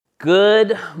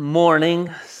Good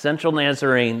morning, Central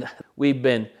Nazarene. We've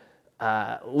been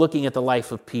looking at the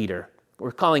life of Peter.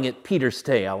 We're calling it Peter's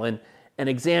Tale and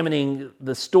examining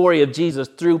the story of Jesus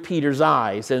through Peter's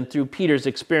eyes and through Peter's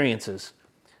experiences.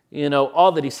 You know,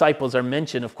 all the disciples are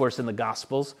mentioned, of course, in the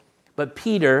Gospels, but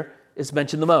Peter is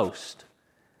mentioned the most.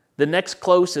 The next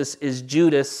closest is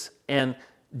Judas and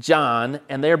John,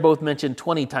 and they're both mentioned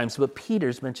 20 times, but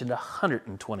Peter's mentioned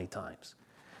 120 times.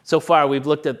 So far, we've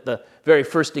looked at the very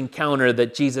first encounter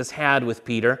that Jesus had with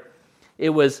Peter.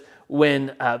 It was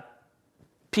when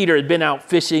Peter had been out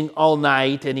fishing all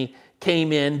night, and he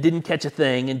came in, didn't catch a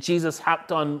thing, and Jesus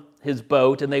hopped on his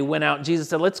boat, and they went out. And Jesus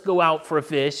said, let's go out for a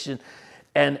fish,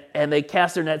 and they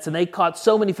cast their nets, and they caught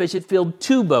so many fish, it filled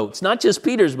 2 boats, not just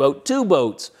Peter's boat, 2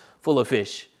 boats full of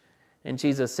fish. And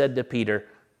Jesus said to Peter,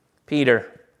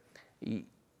 Peter,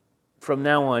 from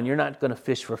now on, you're not going to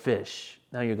fish for fish.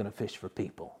 Now you're going to fish for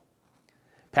people.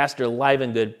 Pastor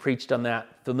Livengood preached on that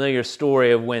familiar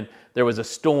story of when there was a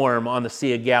storm on the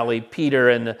Sea of Galilee. Peter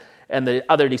and the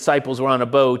other disciples were on a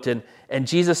boat, and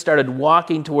Jesus started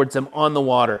walking towards them on the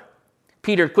water.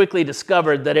 Peter quickly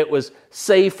discovered that it was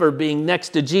safer being next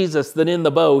to Jesus than in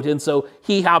the boat, and so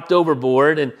he hopped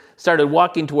overboard and started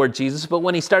walking toward Jesus. But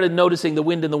when he started noticing the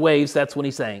wind and the waves, that's when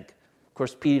he sank. Of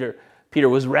course, Peter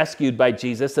was rescued by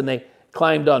Jesus, and they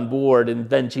climbed on board, and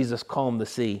then Jesus calmed the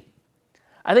sea.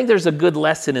 I think there's a good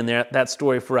lesson in that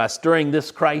story for us during this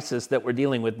crisis that we're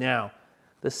dealing with now.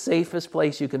 The safest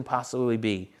place you can possibly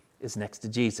be is next to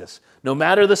Jesus. No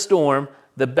matter the storm,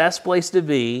 the best place to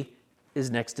be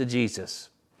is next to Jesus.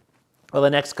 Well,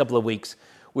 the next couple of weeks,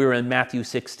 we were in Matthew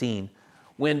 16,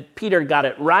 when Peter got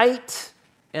it right,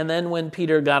 and then when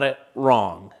Peter got it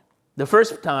wrong. The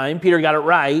first time Peter got it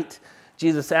right,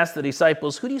 Jesus asked the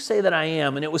disciples, who do you say that I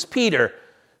am? And it was Peter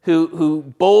who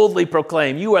boldly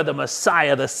proclaimed, you are the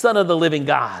Messiah, the Son of the living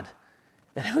God.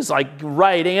 And it was like,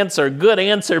 right answer, good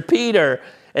answer, Peter.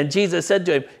 And Jesus said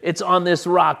to him, it's on this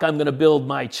rock I'm going to build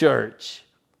my church.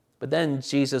 But then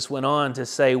Jesus went on to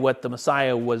say what the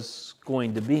Messiah was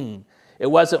going to be. It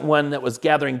wasn't one that was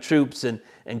gathering troops and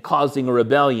causing a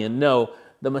rebellion. No,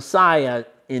 the Messiah,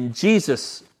 in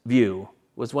Jesus' view,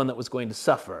 was one that was going to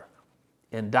suffer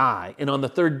and die, and on the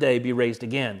 3rd day be raised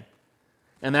again.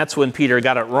 And that's when Peter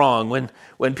got it wrong,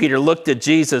 when Peter looked at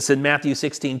Jesus in Matthew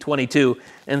 16:22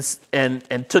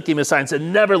 and took him aside and said,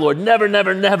 never, Lord, never,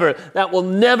 never, never, that will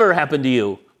never happen to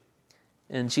you.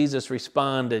 And Jesus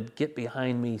responded, get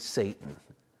behind me, Satan.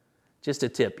 Just a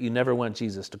tip, you never want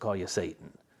Jesus to call you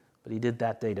Satan. But he did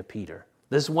that day to Peter.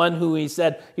 This one who he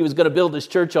said he was going to build his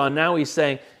church on, now he's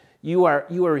saying, you are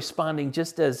responding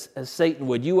just as Satan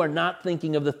would. You are not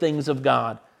thinking of the things of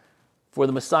God, for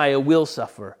the Messiah will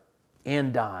suffer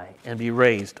and die and be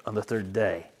raised on the 3rd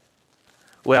day.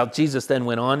 Well, Jesus then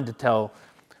went on to tell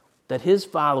that his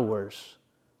followers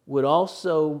would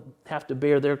also have to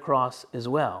bear their cross as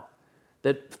well.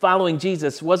 That following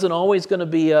Jesus wasn't always going to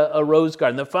be a rose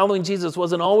garden. That following Jesus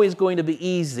wasn't always going to be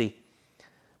easy,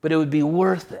 but it would be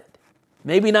worth it.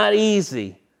 Maybe not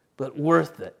easy, but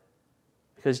worth it.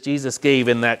 Because Jesus gave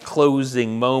in that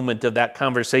closing moment of that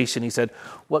conversation, he said,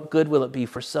 what good will it be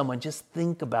for someone? Just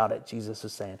think about it, Jesus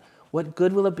is saying. What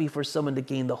good will it be for someone to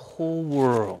gain the whole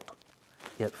world,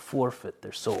 yet forfeit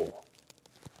their soul?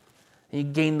 And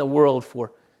you gain the world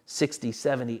for 60,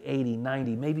 70, 80,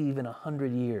 90, maybe even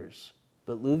 100 years.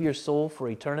 But lose your soul for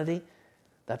eternity?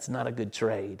 That's not a good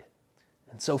trade.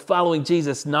 And so following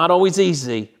Jesus, not always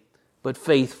easy, but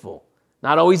faithful.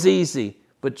 Not always easy,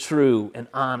 but true and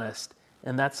honest.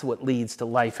 And that's what leads to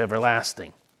life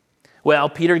everlasting. Well,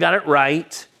 Peter got it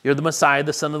right. You're the Messiah,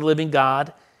 the Son of the living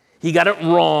God. He got it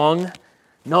wrong.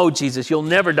 No, Jesus, you'll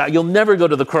never die. You'll never go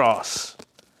to the cross.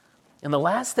 And the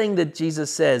last thing that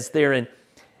Jesus says there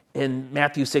in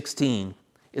Matthew 16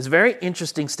 is a very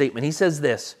interesting statement. He says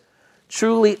this,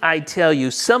 truly I tell you,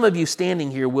 some of you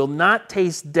standing here will not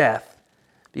taste death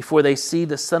before they see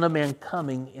the Son of Man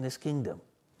coming in his kingdom.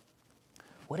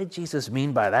 What did Jesus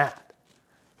mean by that?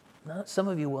 Some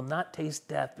of you will not taste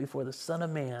death before the Son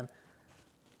of Man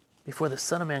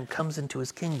comes into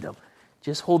his kingdom.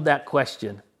 Just hold that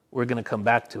question. We're going to come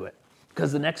back to it.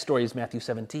 Because the next story is Matthew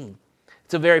 17.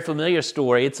 It's a very familiar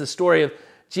story. It's a story of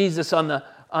Jesus on the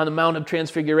Mount of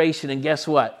Transfiguration. And guess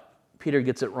what? Peter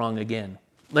gets it wrong again.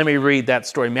 Let me read that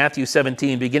story. Matthew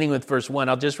 17, beginning with verse 1.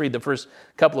 I'll just read the first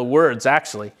couple of words,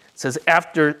 actually. It says,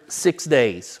 after 6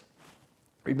 days.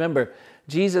 Remember,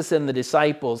 Jesus and the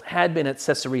disciples had been at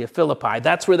Caesarea Philippi.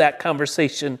 That's where that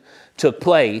conversation took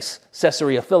place,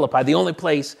 Caesarea Philippi. The only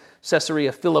place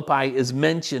Caesarea Philippi is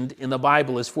mentioned in the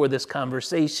Bible is for this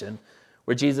conversation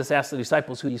where Jesus asked the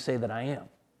disciples, who do you say that I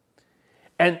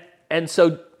am? And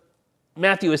so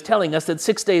Matthew is telling us that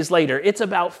 6 days later, it's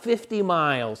about 50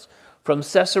 miles from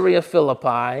Caesarea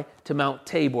Philippi to Mount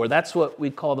Tabor. That's what we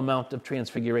call the Mount of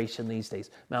Transfiguration these days,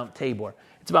 Mount Tabor.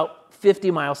 It's about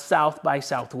 50 miles south by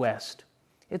southwest.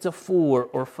 It's a 4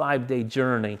 or 5 day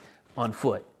journey on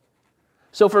foot.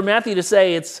 So for Matthew to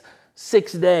say it's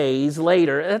 6 days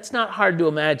later, that's not hard to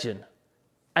imagine.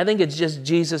 I think it's just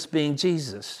Jesus being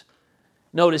Jesus.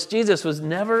 Notice Jesus was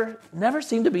never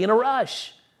seemed to be in a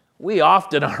rush. We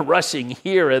often are rushing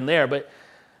here and there, but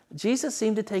Jesus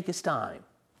seemed to take his time.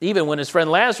 Even when his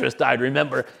friend Lazarus died,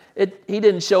 remember, he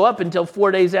didn't show up until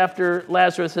 4 days after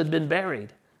Lazarus had been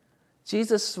buried.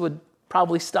 Jesus would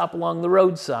probably stop along the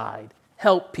roadside,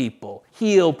 help people,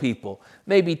 heal people,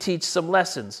 maybe teach some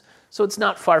lessons. So it's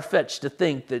not far-fetched to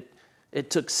think that it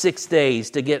took 6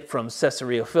 days to get from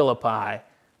Caesarea Philippi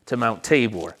to Mount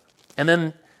Tabor. And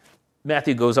then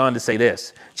Matthew goes on to say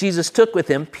this: Jesus took with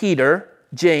him Peter,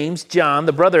 James, John,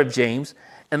 the brother of James,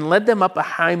 and led them up a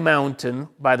high mountain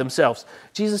by themselves.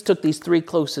 Jesus took these 3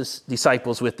 closest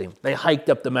disciples with him. They hiked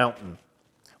up the mountain.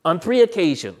 On 3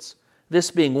 occasions,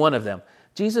 this being one of them,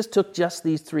 Jesus took just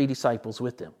these 3 disciples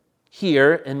with him.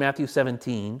 Here in Matthew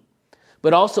 17,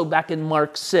 but also back in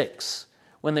Mark 6,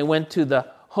 when they went to the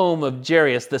home of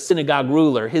Jairus, the synagogue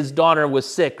ruler. His daughter was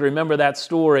sick. Remember that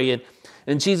story?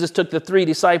 And Jesus took the 3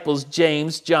 disciples,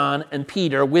 James, John, and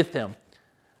Peter, with him.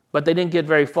 But they didn't get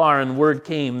very far, and word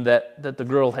came that the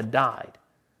girl had died.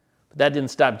 But that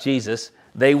didn't stop Jesus.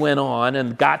 They went on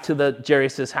and got to the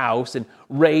Jairus' house and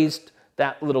raised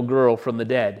that little girl from the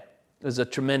dead. It was a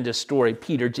tremendous story.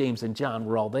 Peter, James, and John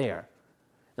were all there.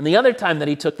 And the other time that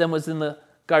he took them was in the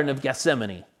Garden of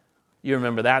Gethsemane. You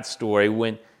remember that story,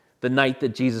 when the night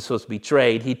that Jesus was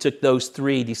betrayed, he took those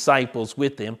 3 disciples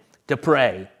with him to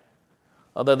pray.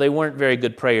 Although they weren't very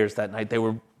good prayers that night, they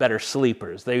were better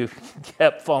sleepers. They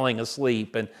kept falling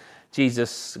asleep, and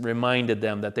Jesus reminded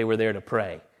them that they were there to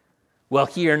pray. Well,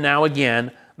 here now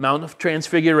again, Mount of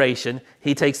Transfiguration,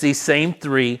 he takes these same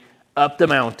 3 up the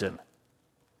mountain.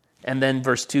 And then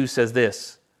verse 2 says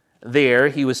this: there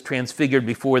he was transfigured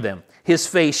before them. His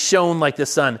face shone like the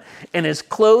sun, and his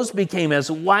clothes became as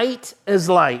white as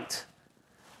light.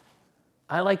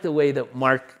 I like the way that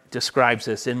Mark describes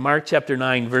this. In Mark chapter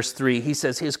 9, verse 3, he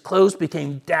says his clothes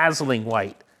became dazzling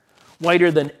white,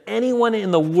 whiter than anyone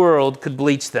in the world could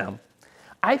bleach them.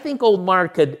 I think old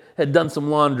Mark had done some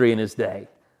laundry in his day,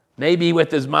 maybe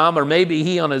with his mom or maybe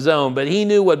he on his own, but he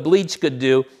knew what bleach could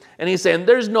do. And he's saying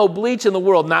there's no bleach in the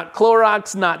world, not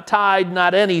Clorox, not Tide,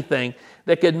 not anything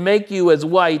that could make you as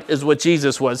white as what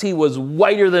Jesus was. He was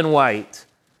whiter than white.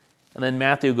 And then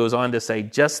Matthew goes on to say,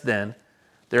 just then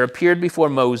there appeared before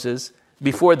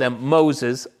them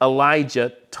Moses,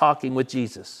 Elijah, talking with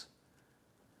Jesus.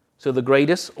 So the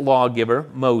greatest lawgiver,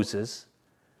 Moses,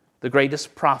 the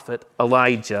greatest prophet,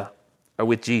 Elijah, are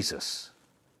with Jesus.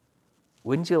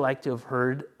 Wouldn't you like to have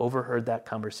overheard that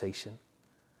conversation?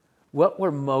 What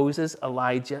were Moses,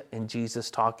 Elijah, and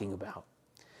Jesus talking about?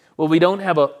 Well, we don't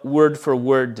have a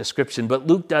word-for-word description, but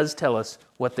Luke does tell us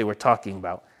what they were talking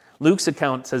about. Luke's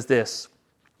account says this: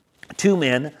 2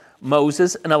 men,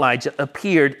 Moses and Elijah,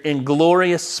 appeared in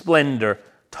glorious splendor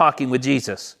talking with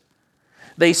Jesus.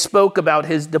 They spoke about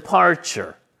his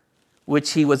departure,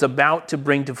 which he was about to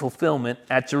bring to fulfillment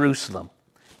at Jerusalem.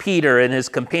 Peter and his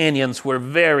companions were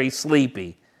very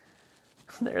sleepy.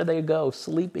 There they go,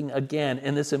 sleeping again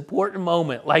in this important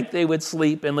moment, like they would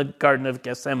sleep in the Garden of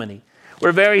Gethsemane.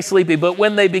 We're very sleepy, but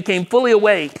when they became fully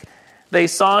awake, they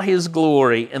saw his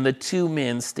glory and the 2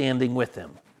 men standing with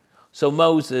him. So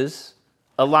Moses,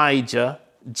 Elijah,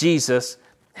 Jesus,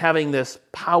 having this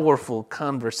powerful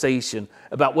conversation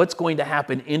about what's going to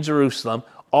happen in Jerusalem,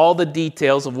 all the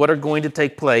details of what are going to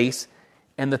take place,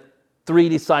 and the 3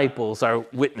 disciples are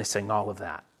witnessing all of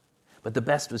that. But the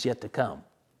best was yet to come.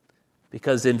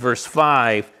 Because in verse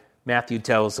 5, Matthew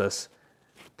tells us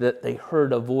that they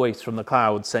heard a voice from the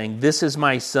cloud saying, "This is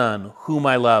my son, whom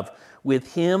I love.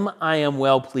 With him I am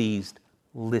well pleased.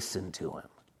 Listen to him."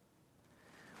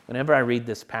 Whenever I read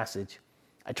this passage,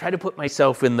 I try to put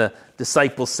myself in the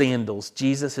disciples' sandals.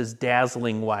 Jesus is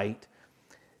dazzling white.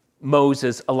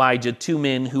 Moses, Elijah, 2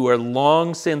 men who are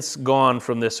long since gone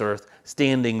from this earth,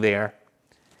 standing there.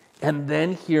 And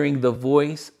then hearing the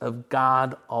voice of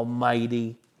God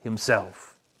Almighty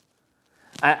himself.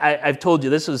 I've told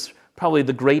you this is probably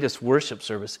the greatest worship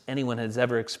service anyone has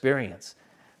ever experienced.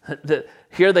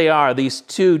 Here they are, these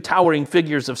 2 towering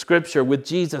figures of Scripture with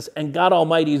Jesus and God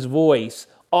Almighty's voice,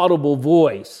 audible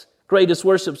voice, greatest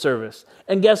worship service.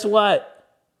 And guess what?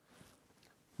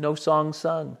 No song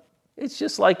sung. It's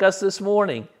just like us this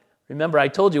morning. Remember, I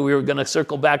told you we were going to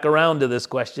circle back around to this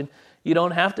question. You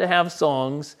don't have to have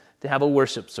songs to have a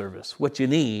worship service. What you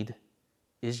need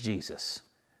is Jesus.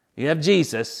 You have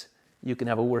Jesus, you can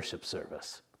have a worship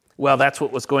service. Well, that's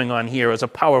what was going on here. It was a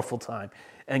powerful time.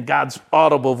 And God's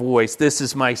audible voice, "This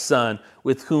is my Son,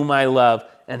 with whom I love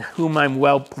and whom I'm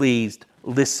well pleased.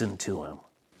 Listen to him."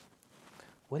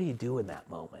 What do you do in that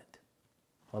moment?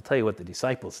 I'll tell you what the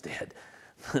disciples did.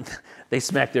 They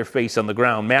smacked their face on the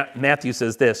ground. Matthew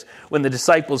says this, "When the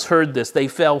disciples heard this, they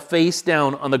fell face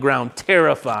down on the ground,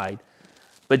 terrified.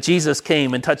 But Jesus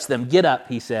came and touched them. 'Get up,'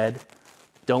 he said.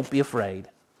 'Don't be afraid.'"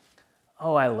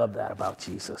 Oh, I love that about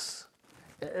Jesus.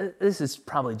 This is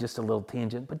probably just a little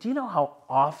tangent, but do you know how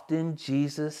often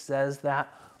Jesus says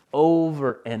that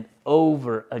over and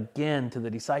over again to the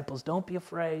disciples? Don't be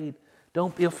afraid.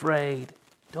 Don't be afraid.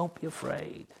 Don't be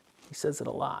afraid. He says it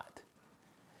a lot.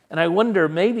 And I wonder,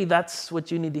 maybe that's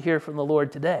what you need to hear from the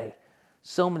Lord today.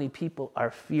 So many people are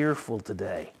fearful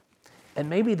today. And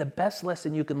maybe the best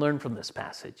lesson you can learn from this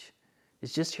passage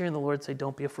is just hearing the Lord say,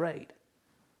 don't be afraid.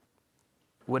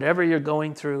 Whatever you're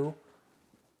going through,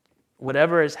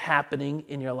 whatever is happening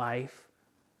in your life,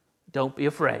 don't be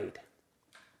afraid.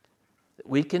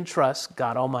 We can trust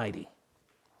God Almighty.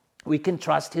 We can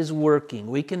trust His working.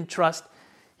 We can trust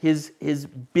His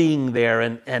being there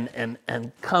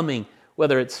and coming,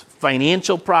 whether it's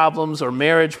financial problems or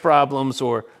marriage problems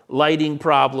or lighting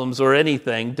problems or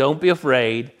anything. Don't be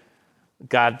afraid.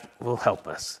 God will help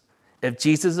us. If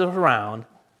Jesus is around,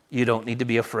 you don't need to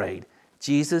be afraid.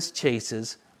 Jesus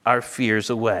chases our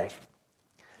fears away.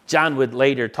 John would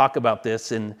later talk about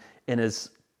this in his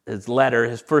letter,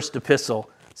 his first epistle.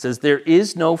 It says, "There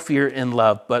is no fear in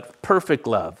love, but perfect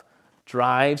love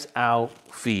drives out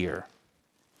fear."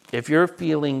 If you're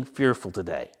feeling fearful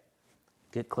today,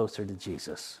 get closer to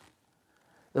Jesus.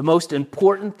 The most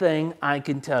important thing I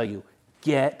can tell you,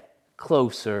 get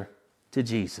closer to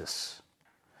Jesus.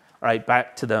 All right,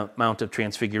 back to the Mount of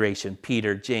Transfiguration.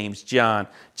 Peter, James, John,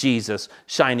 Jesus,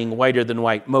 shining whiter than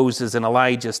white. Moses and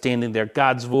Elijah standing there.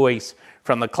 God's voice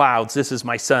from the clouds. "This is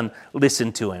my Son,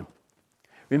 listen to him."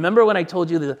 Remember when I told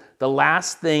you the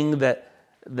last thing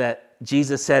that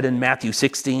Jesus said in Matthew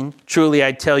 16? "Truly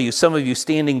I tell you, some of you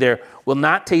standing there will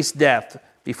not taste death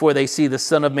before they see the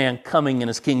Son of Man coming in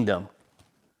his kingdom."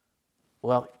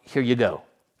 Well, here you go.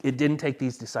 It didn't take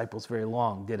these disciples very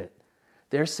long, did it?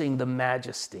 They're seeing the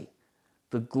majesty,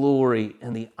 the glory,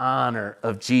 and the honor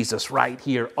of Jesus right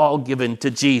here, all given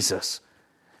to Jesus.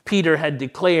 Peter had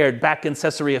declared back in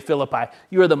Caesarea Philippi,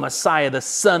 "You are the Messiah, the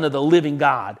Son of the living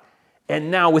God." And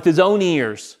now with his own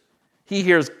ears, he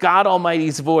hears God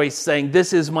Almighty's voice saying,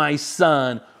 "This is my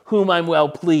Son, whom I'm well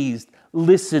pleased.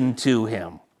 Listen to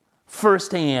him."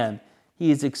 Firsthand,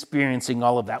 he is experiencing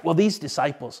all of that. Well, these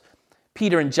disciples,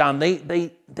 Peter and John,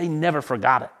 they never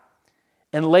forgot it.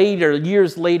 And later,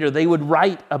 years later, they would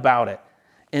write about it.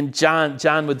 And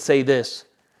John would say this,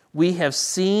 "We have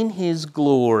seen his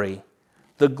glory,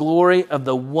 the glory of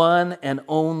the one and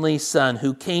only Son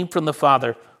who came from the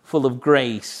Father, full of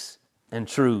grace and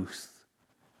truth."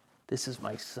 This is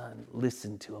my Son.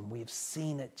 Listen to him. We have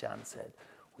seen it, John said.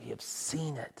 We have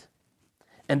seen it.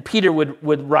 And Peter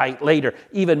would write later,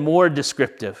 even more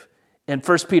descriptive. In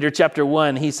 1 Peter chapter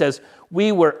 1, he says,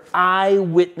 "We were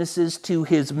eyewitnesses to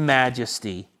his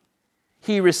majesty.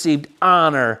 He received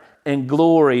honor and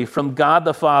glory from God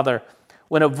the Father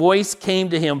when a voice came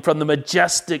to him from the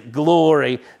majestic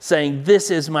glory saying,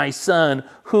 'This is my Son,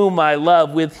 whom I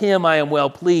love. With him I am well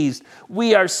pleased.'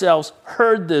 We ourselves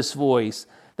heard this voice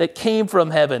that came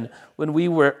from heaven when we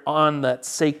were on that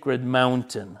sacred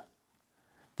mountain."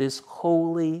 This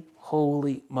holy,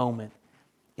 holy moment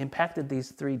impacted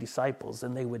these three disciples,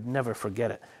 and they would never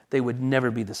forget it. They would never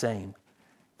be the same.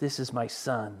 "This is my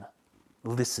Son.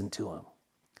 Listen to him."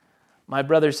 My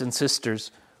brothers and sisters,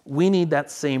 we need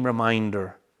that same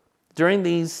reminder. During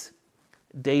these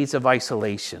days of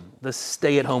isolation, the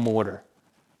stay-at-home order,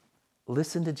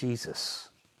 listen to Jesus.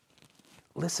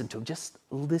 Listen to him. Just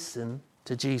listen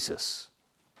to Jesus.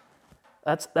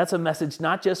 That's a message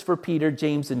not just for Peter,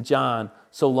 James, and John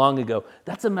so long ago.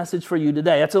 That's a message for you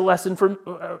today. That's a lesson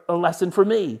for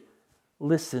me.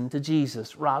 Listen to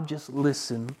Jesus. Rob, just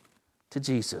listen to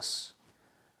Jesus.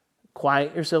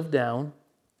 Quiet yourself down.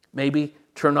 Maybe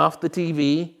turn off the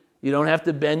TV. You don't have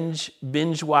to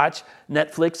binge watch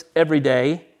Netflix every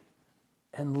day.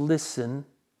 And listen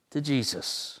to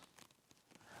Jesus.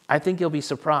 I think you'll be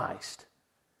surprised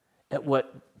at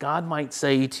what God might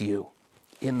say to you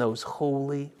in those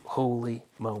holy, holy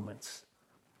moments.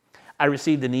 I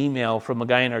received an email from a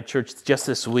guy in our church just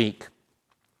this week.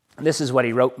 This is what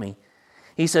he wrote me.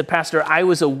 He said, "Pastor, I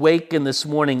was awakened this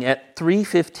morning at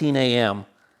 3:15 a.m.,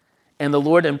 and the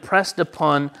Lord impressed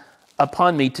upon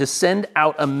upon me to send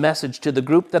out a message to the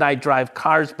group that I drive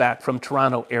cars back from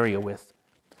Toronto area with.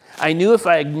 I knew if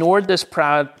I ignored this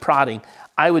prodding,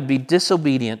 I would be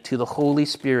disobedient to the Holy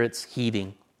Spirit's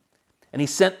heeding. And he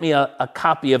sent me a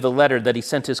copy of the letter that he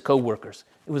sent his co-workers.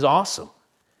 It was awesome.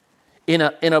 In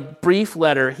a brief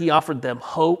letter, he offered them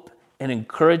hope and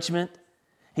encouragement.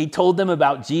 He told them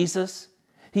about Jesus.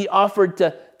 He offered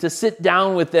to sit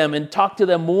down with them and talk to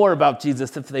them more about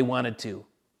Jesus if they wanted to.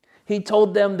 He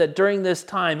told them that during this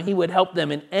time, he would help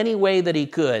them in any way that he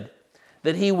could,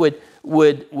 that he would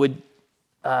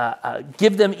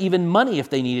give them even money if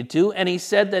they needed to. And he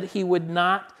said that he would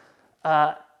not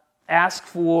ask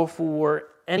for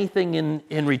anything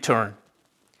in return,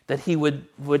 that he would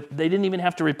they didn't even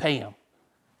have to repay him.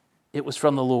 It was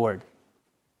from the Lord.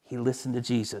 He listened to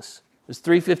Jesus. It was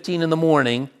 3:15 in the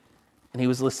morning, and he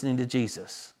was listening to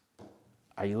Jesus.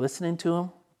 Are you listening to him?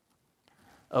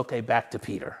 Okay, back to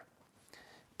Peter.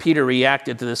 Peter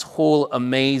reacted to this whole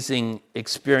amazing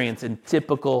experience in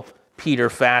typical Peter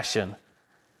fashion.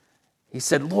 He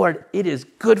said, Lord, it is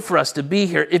good for us to be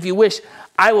here. If you wish,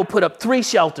 I will put up 3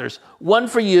 shelters, one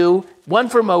for you, one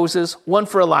for Moses, one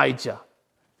for Elijah.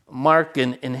 Mark,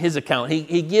 in his account,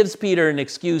 he gives Peter an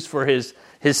excuse for his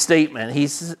statement. He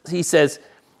says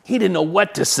he didn't know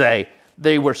what to say.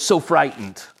 They were so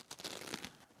frightened.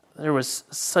 There was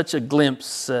such a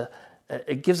glimpse.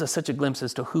 It gives us such a glimpse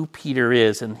as to who Peter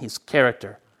is and his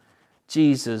character.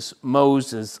 Jesus,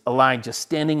 Moses, Elijah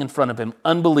standing in front of him,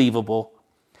 unbelievable.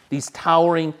 These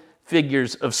towering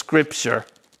figures of Scripture,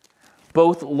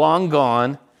 both long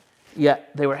gone,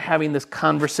 yet they were having this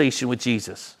conversation with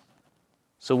Jesus.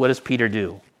 So what does Peter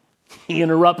do? He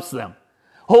interrupts them.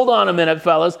 Hold on a minute,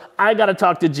 fellas. I got to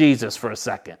talk to Jesus for a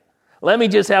second. Let me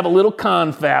just have a little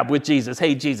confab with Jesus.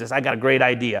 Hey, Jesus, I got a great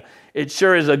idea. It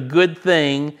sure is a good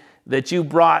thing that you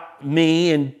brought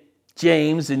me and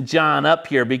James and John up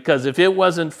here, because if it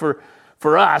wasn't for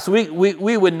us, we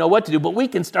wouldn't know what to do, but we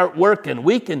can start working.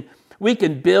 We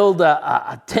can build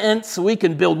a tents. We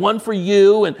can build one for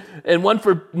you and one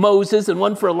for Moses and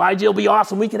one for Elijah. It'll be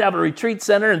awesome. We could have a retreat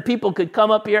center and people could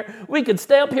come up here. We could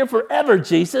stay up here forever,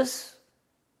 Jesus.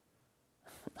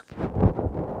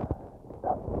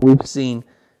 We've seen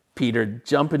Peter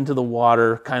jump into the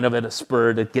water kind of at a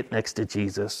spur to get next to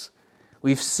Jesus.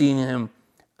 We've seen him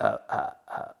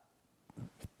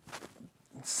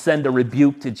send a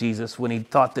rebuke to Jesus when he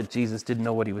thought that Jesus didn't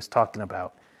know what he was talking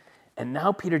about. And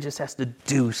now Peter just has to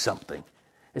do something.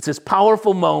 It's this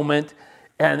powerful moment,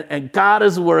 and God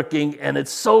is working, and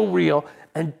it's so real,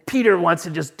 and Peter wants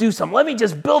to just do something. Let me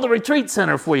just build a retreat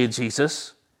center for you,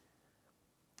 Jesus.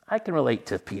 I can relate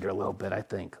to Peter a little bit, I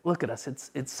think. Look at us.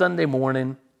 It's Sunday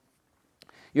morning.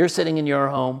 You're sitting in your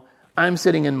home. I'm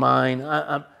sitting in mine.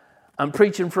 I'm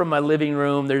preaching from my living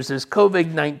room. There's this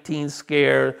COVID-19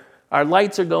 scare. Our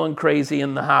lights are going crazy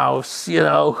in the house. You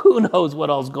know, who knows what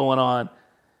all's going on.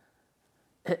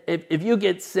 If you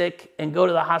get sick and go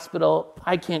to the hospital,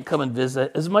 I can't come and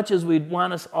visit. As much as we'd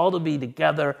want us all to be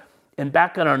together and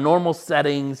back in our normal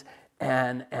settings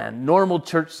and normal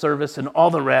church service and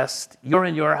all the rest, you're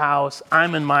in your house,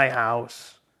 I'm in my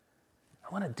house.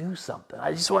 I want to do something.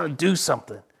 I just want to do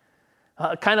something.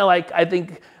 Kind of like I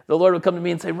think the Lord would come to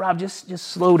me and say, Rob, just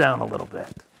slow down a little bit.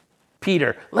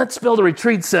 Peter, let's build a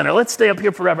retreat center. Let's stay up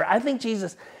here forever. I think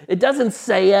Jesus, it doesn't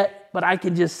say it, but I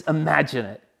can just imagine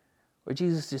it. Where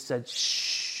Jesus just said,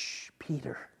 shh,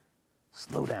 Peter,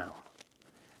 slow down.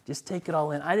 Just take it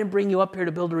all in. I didn't bring you up here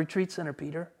to build a retreat center,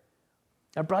 Peter.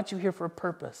 I brought you here for a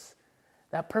purpose.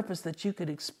 That purpose that you could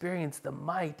experience the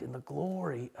might and the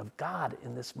glory of God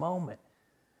in this moment.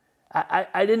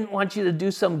 I didn't want you to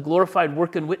do some glorified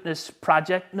work and witness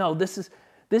project. No, this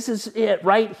is it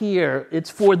right here. It's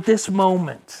for this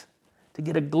moment to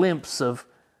get a glimpse of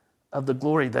the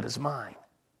glory that is mine.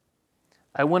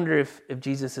 I wonder if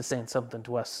Jesus is saying something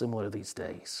to us similar these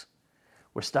days.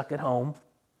 We're stuck at home.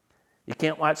 You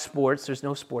can't watch sports. There's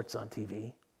no sports on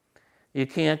TV. You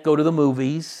can't go to the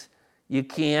movies. You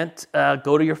can't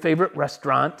go to your favorite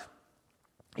restaurant.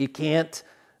 You can't,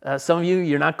 some of you,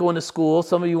 you're not going to school.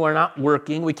 Some of you are not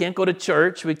working. We can't go to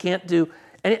church. We can't do,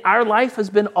 and our life has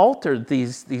been altered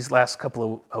these last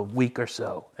couple of week or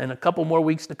so, and a couple more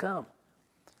weeks to come.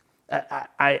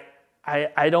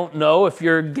 I don't know if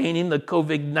you're gaining the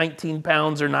COVID-19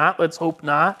 pounds or not. Let's hope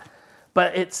not.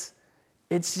 But it's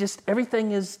just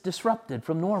everything is disrupted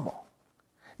from normal.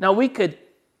 Now we could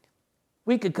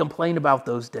complain about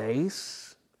those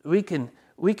days. We can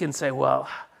say, well,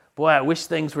 boy, I wish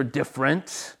things were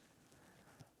different.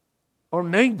 Or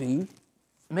maybe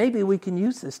we can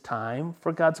use this time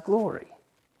for God's glory.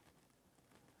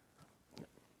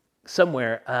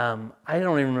 somewhere, I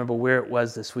don't even remember where it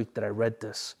was this week that I read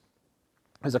this.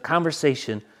 It was a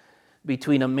conversation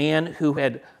between a man who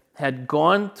had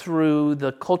gone through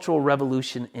the Cultural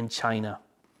Revolution in China.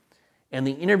 And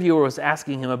the interviewer was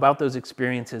asking him about those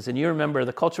experiences. And you remember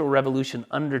the Cultural Revolution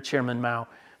under Chairman Mao,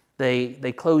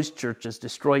 they closed churches,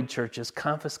 destroyed churches,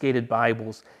 confiscated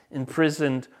Bibles,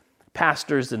 imprisoned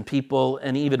pastors and people,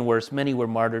 and even worse, many were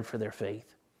martyred for their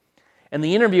faith. And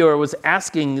the interviewer was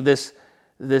asking this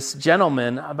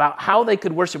gentleman about how they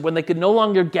could worship when they could no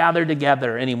longer gather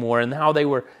together anymore, and how they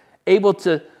were able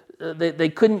to, they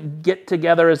couldn't get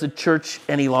together as a church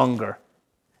any longer.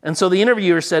 And so the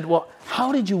interviewer said, well,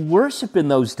 how did you worship in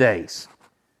those days?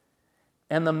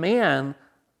 And the man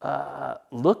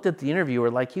looked at the interviewer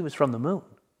like he was from the moon.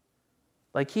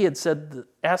 Like he had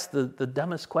asked the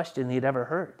dumbest question he'd ever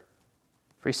heard.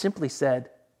 For he simply said,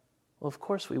 well, of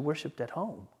course we worshiped at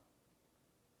home.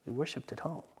 We worshiped at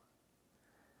home.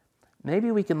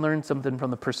 Maybe we can learn something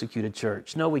from the persecuted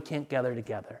church. No, we can't gather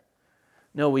together.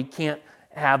 No, we can't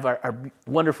have our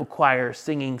wonderful choir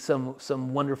singing some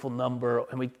wonderful number,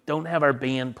 and we don't have our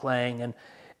band playing,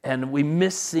 and we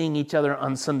miss seeing each other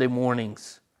on Sunday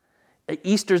mornings.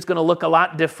 Easter's going to look a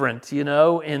lot different,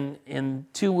 in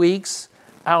 2 weeks.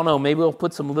 I don't know, maybe we'll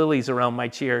put some lilies around my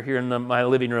chair here in my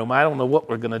living room. I don't know what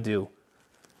we're going to do.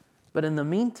 But in the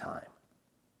meantime,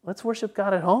 let's worship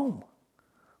God at home.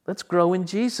 Let's grow in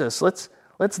Jesus. Let's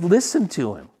listen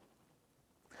to him.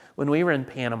 When we were in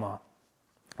Panama,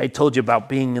 I told you about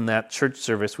being in that church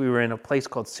service. We were in a place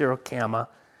called Cerro Cama.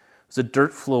 It was a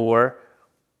dirt floor,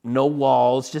 no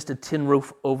walls, just a tin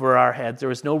roof over our heads. There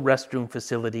was no restroom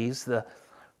facilities.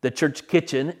 The church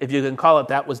kitchen, if you can call it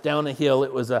that, was down a hill.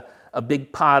 It was a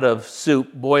big pot of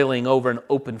soup boiling over an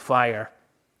open fire.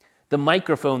 The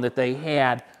microphone that they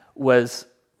had was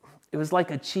like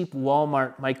a cheap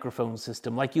Walmart microphone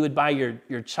system, like you would buy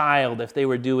your child if they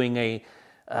were doing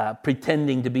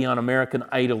pretending to be on American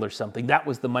Idol or something. That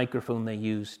was the microphone they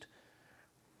used.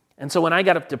 And so when I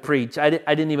got up to preach, I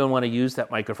didn't even want to use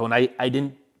that microphone. I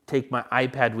didn't take my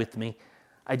iPad with me.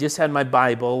 I just had my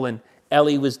Bible, and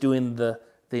Ellie was doing the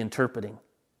interpreting.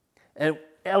 And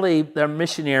Ellie, their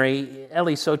missionary,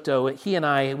 Ellie Soto, he and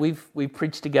I, we've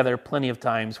preached together plenty of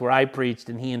times where I preached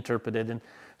and he interpreted. And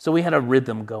so we had a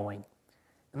rhythm going.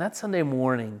 And that Sunday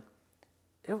morning,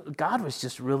 God was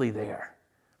just really there.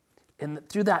 And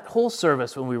through that whole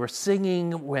service, when we were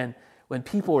singing, when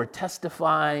people were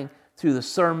testifying, through the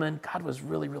sermon, God was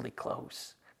really, really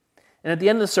close. And at the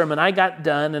end of the sermon, I got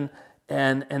done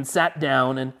and sat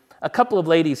down, and a couple of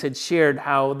ladies had shared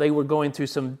how they were going through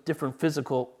some different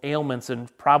physical ailments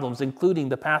and problems, including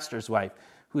the pastor's wife,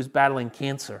 who was battling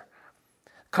cancer.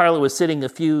 Carla was sitting a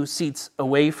few seats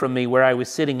away from me where I was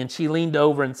sitting, and she leaned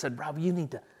over and said, Rob, we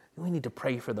need to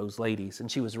pray for those ladies.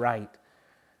 And she was right.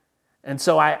 And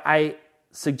so I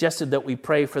suggested that we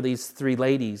pray for these three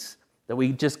ladies, that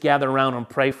we just gather around and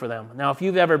pray for them. Now, if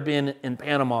you've ever been in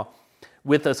Panama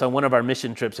with us on one of our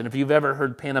mission trips, and if you've ever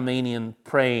heard Panamanian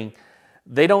praying,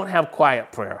 they don't have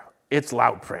quiet prayer. It's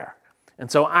loud prayer. And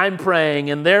so I'm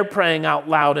praying, and they're praying out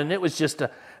loud, and it was just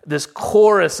this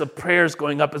chorus of prayers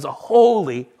going up as a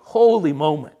holy, holy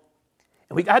moment.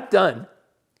 And we got done,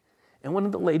 and one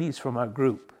of the ladies from our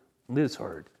group, Liz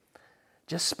Hurd,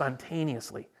 just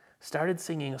spontaneously started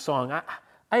singing a song.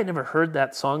 I had never heard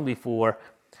that song before.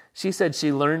 She said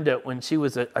she learned it when she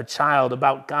was a child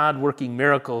about God working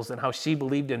miracles and how she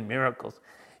believed in miracles.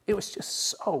 It was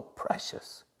just so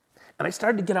precious. And I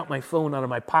started to get out my phone out of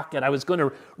my pocket. I was going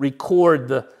to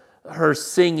record her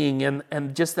singing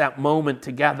and just that moment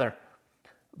together.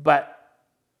 But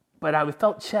I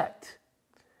felt checked.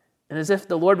 And as if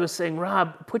the Lord was saying,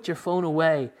 Rob, put your phone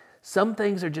away. Some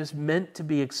things are just meant to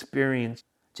be experienced.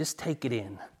 Just take it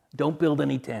in. Don't build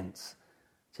any tents.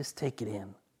 Just take it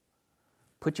in.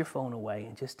 Put your phone away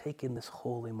and just take in this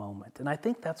holy moment. And I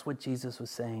think that's what Jesus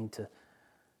was saying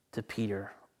to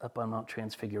Peter up on Mount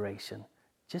Transfiguration.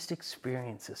 Just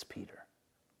experience this, Peter.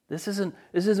 This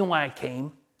isn't why I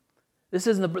came. This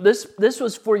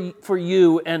was for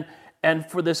you and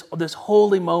for this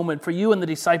holy moment, for you and the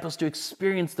disciples to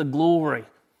experience the glory,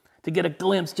 to get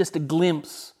just a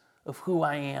glimpse of who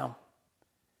I am.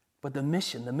 But the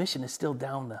mission is still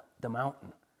down the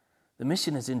mountain. The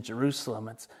mission is in Jerusalem.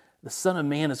 The Son of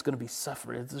Man is going to be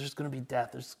suffering. There's going to be death.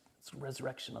 There's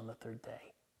resurrection on the third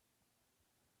day.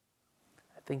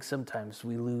 I think sometimes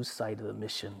we lose sight of the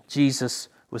mission. Jesus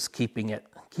was keeping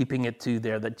it to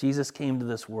there, that Jesus came to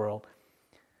this world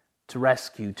to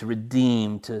rescue, to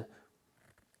redeem, to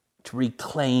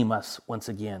reclaim us once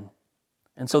again.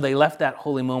 And so they left that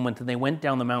holy moment and they went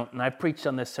down the mountain. I've preached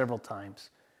on this several times.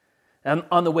 And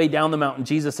on the way down the mountain,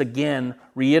 Jesus again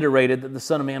reiterated that the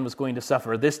Son of Man was going to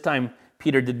suffer. This time,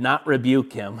 Peter did not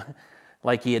rebuke him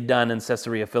like he had done in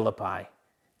Caesarea Philippi.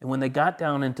 And when they got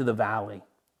down into the valley,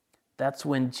 that's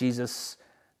when Jesus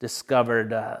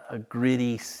discovered a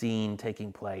gritty scene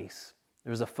taking place. There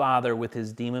was a father with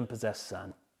his demon-possessed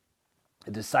son.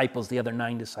 The disciples, the other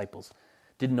 9 disciples,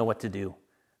 didn't know what to do.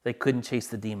 They couldn't chase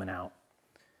the demon out.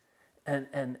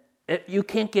 And you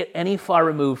can't get any far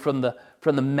removed from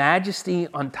the majesty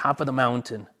on top of the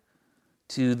mountain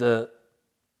to the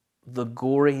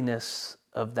goriness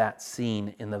of that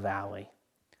scene in the valley.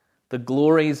 The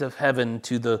glories of heaven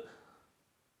to the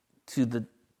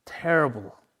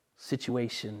terrible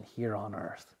situation here on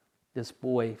earth. This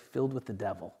boy filled with the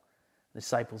devil. The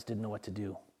disciples didn't know what to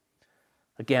do.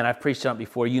 Again, I've preached on it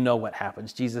before. You know what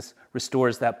happens. Jesus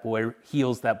restores that boy,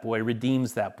 heals that boy,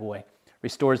 redeems that boy,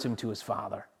 restores him to his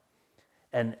father.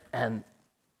 And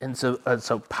so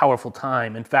it's a powerful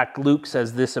time. In fact, Luke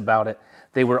says this about it.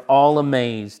 They were all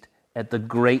amazed at the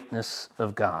greatness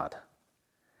of God.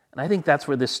 And I think that's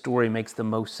where this story makes the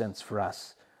most sense for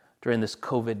us during this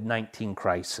COVID-19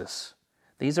 crisis.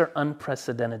 These are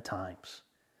unprecedented times.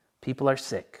 People are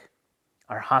sick.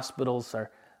 Our hospitals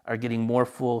are getting more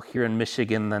full here in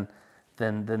Michigan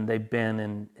than they've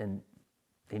been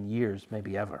in years,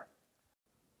 maybe ever.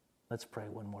 Let's pray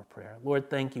one more prayer. Lord,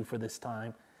 thank you for this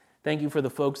time. Thank you for the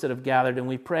folks that have gathered. And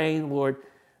we pray, Lord,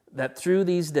 that through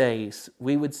these days,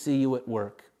 we would see you at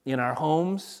work in our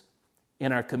homes,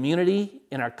 in our community,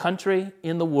 in our country,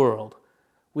 in the world.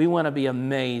 We want to be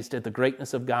amazed at the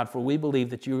greatness of God, for we believe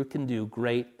that you can do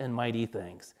great and mighty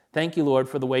things. Thank you, Lord,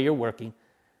 for the way you're working.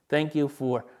 Thank you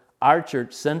for our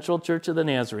church, Central Church of the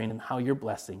Nazarene, and how you're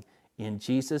blessing. In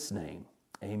Jesus' name,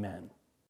 amen.